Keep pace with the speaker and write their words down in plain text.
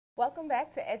Welcome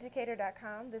back to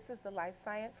Educator.com. This is the Life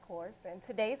Science course, and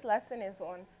today's lesson is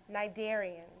on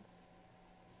Cnidarians.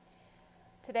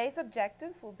 Today's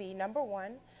objectives will be, number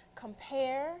one,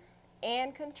 compare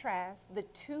and contrast the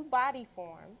two body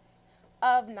forms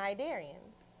of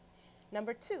Cnidarians.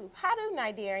 Number two, how do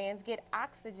Cnidarians get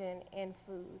oxygen and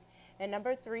food? And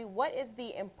number three, what is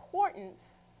the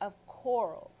importance of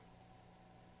corals?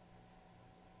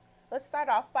 Let's start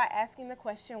off by asking the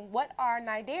question, what are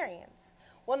Cnidarians?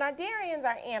 Well, Cnidarians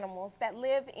are animals that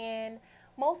live in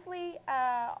mostly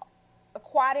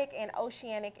aquatic and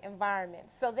oceanic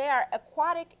environments. So they are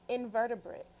aquatic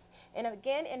invertebrates. And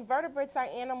again, invertebrates are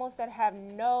animals that have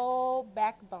no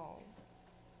backbone.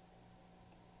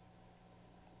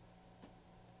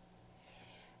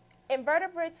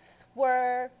 Invertebrates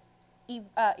were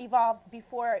evolved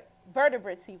before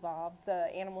vertebrates evolved,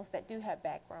 the animals that do have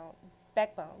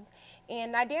backbones.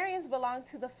 And Cnidarians belong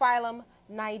to the phylum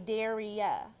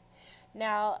Cnidaria.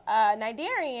 Now,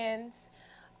 Cnidarians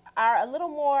are a little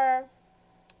more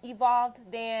evolved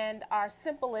than our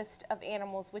simplest of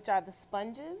animals, which are the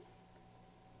sponges.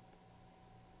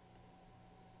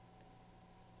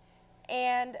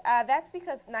 And that's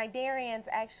because Cnidarians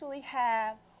actually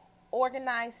have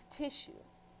organized tissue.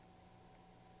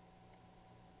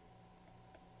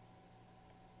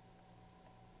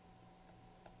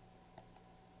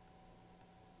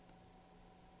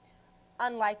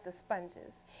 Unlike the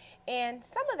sponges. And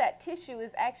some of that tissue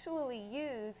is actually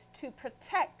used to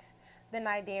protect the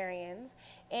Cnidarians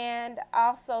and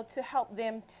also to help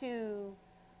them to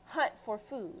hunt for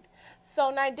food.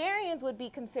 So Cnidarians would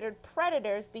be considered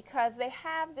predators because they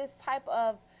have this type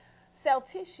of cell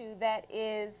tissue that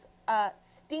is a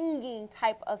stinging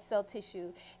type of cell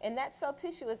tissue, and that cell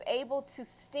tissue is able to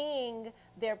sting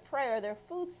their prey or their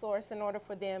food source in order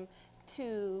for them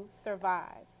to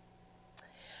survive.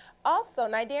 Also,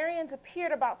 Cnidarians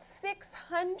appeared about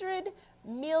 600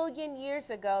 million years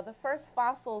ago. The first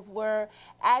fossils were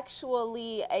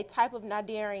actually a type of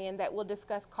Cnidarian that we'll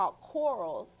discuss called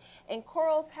corals. And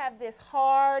corals have this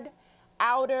hard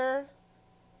outer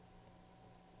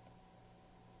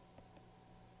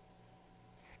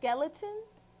skeleton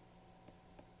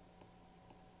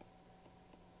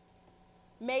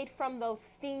made from those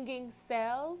stinging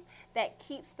cells that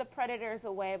keeps the predators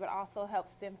away but also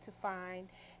helps them to find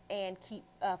and keep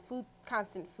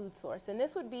constant food source. And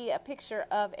this would be a picture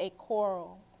of a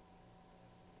coral.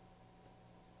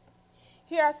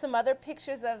 Here are some other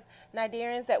pictures of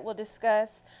Cnidarians that we'll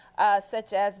discuss,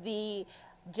 such as the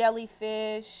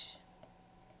jellyfish.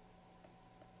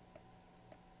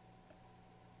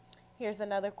 Here's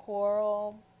another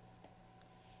coral.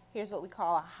 Here's what we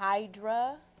call a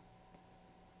hydra.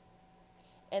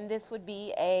 And this would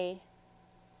be a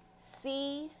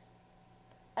sea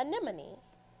anemone.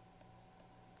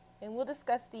 And we'll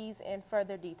discuss these in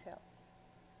further detail.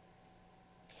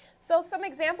 So some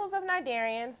examples of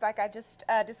Cnidarians, like I just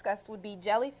discussed, would be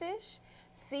jellyfish,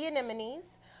 sea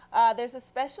anemones. There's a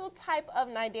special type of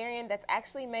Cnidarian that's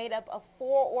actually made up of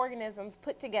 4 organisms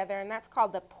put together, and that's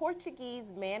called the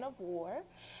Portuguese man-of-war.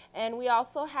 And we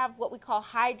also have what we call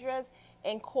hydras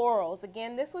and corals.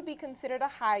 Again, this would be considered a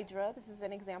hydra. This is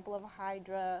an example of a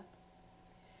hydra.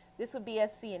 This would be a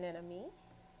sea anemone.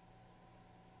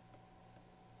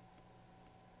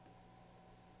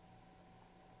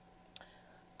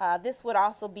 This would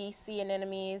also be sea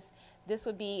anemones. This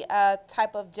would be a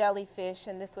type of jellyfish,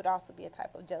 and this would also be a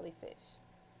type of jellyfish.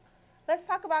 Let's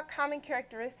talk about common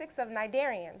characteristics of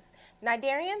Cnidarians.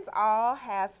 Cnidarians all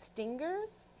have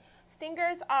stingers.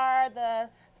 Stingers are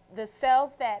the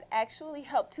cells that actually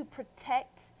help to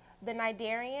protect the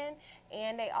Cnidarian,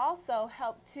 and they also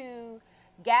help to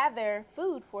gather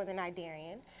food for the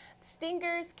Cnidarian.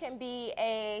 Stingers can be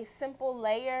a simple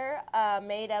layer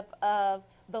made up of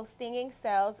those stinging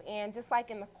cells, and just like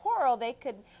in the coral, they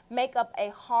could make up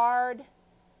a hard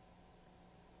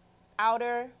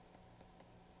outer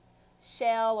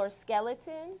shell or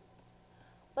skeleton.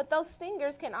 But those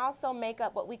stingers can also make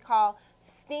up what we call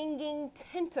stinging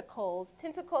tentacles.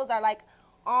 Tentacles are like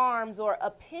arms or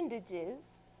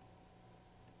appendages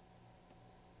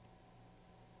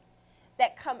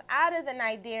that come out of the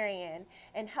Cnidarian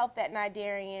and help that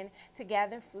Cnidarian to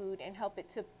gather food and help it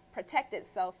to protect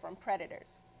itself from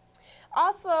predators.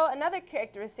 Also, another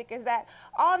characteristic is that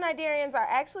all Cnidarians are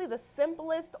actually the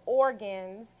simplest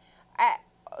organisms at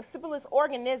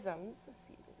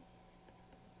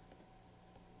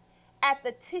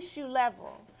the tissue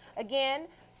level. Again,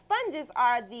 sponges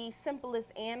are the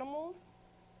simplest animals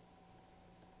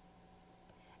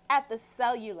at the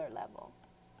cellular level.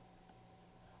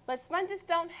 But sponges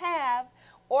don't have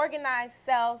organized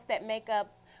cells that make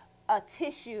up a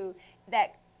tissue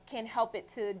that can help it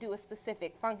to do a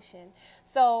specific function.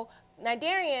 So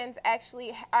Cnidarians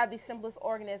actually are the simplest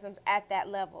organisms at that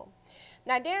level.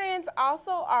 Cnidarians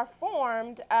also are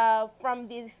formed from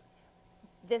this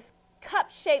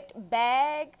cup-shaped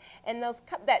bag, and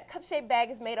that cup-shaped bag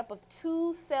is made up of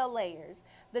 2 cell layers.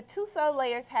 The 2 cell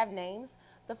layers have names.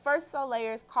 The first cell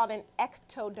layer is called an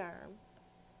ectoderm,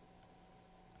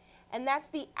 and that's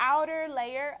the outer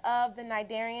layer of the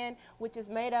cnidarian, which is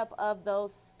made up of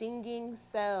those stinging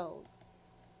cells.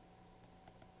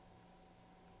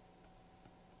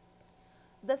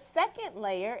 The second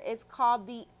layer is called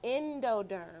the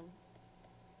endoderm,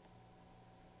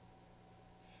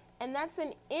 and that's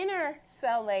an inner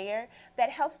cell layer that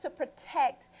helps to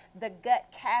protect the gut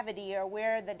cavity, or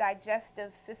where the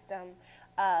digestive system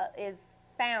is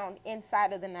found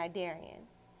inside of the cnidarian.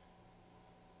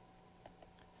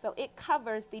 So it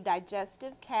covers the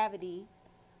digestive cavity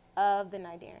of the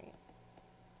cnidarian.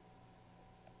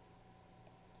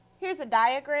 Here's a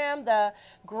diagram. The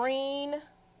green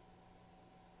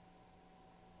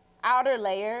outer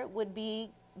layer would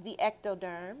be the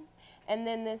ectoderm, and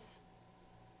then this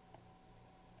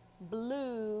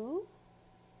blue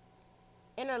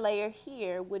inner layer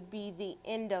here would be the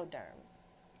endoderm.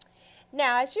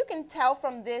 Now, as you can tell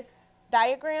from this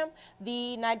diagram,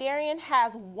 the cnidarian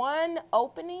has one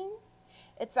opening.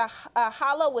 It's a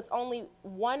hollow with only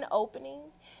one opening,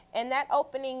 and that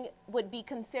opening would be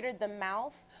considered the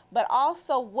mouth, but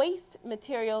also waste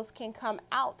materials can come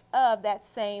out of that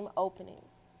same opening.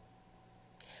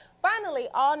 Finally,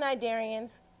 all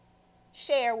cnidarians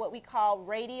share what we call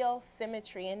radial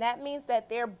symmetry, and that means that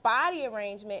their body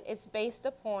arrangement is based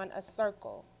upon a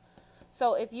circle.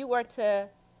 So if you were to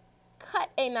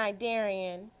cut a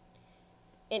cnidarian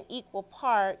in equal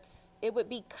parts, it would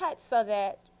be cut so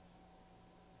that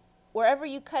wherever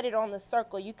you cut it on the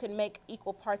circle, you can make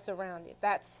equal parts around it.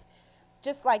 That's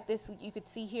just like this, you could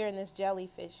see here in this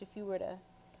jellyfish. If you were to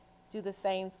do the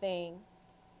same thing,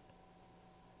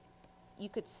 you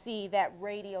could see that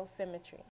radial symmetry.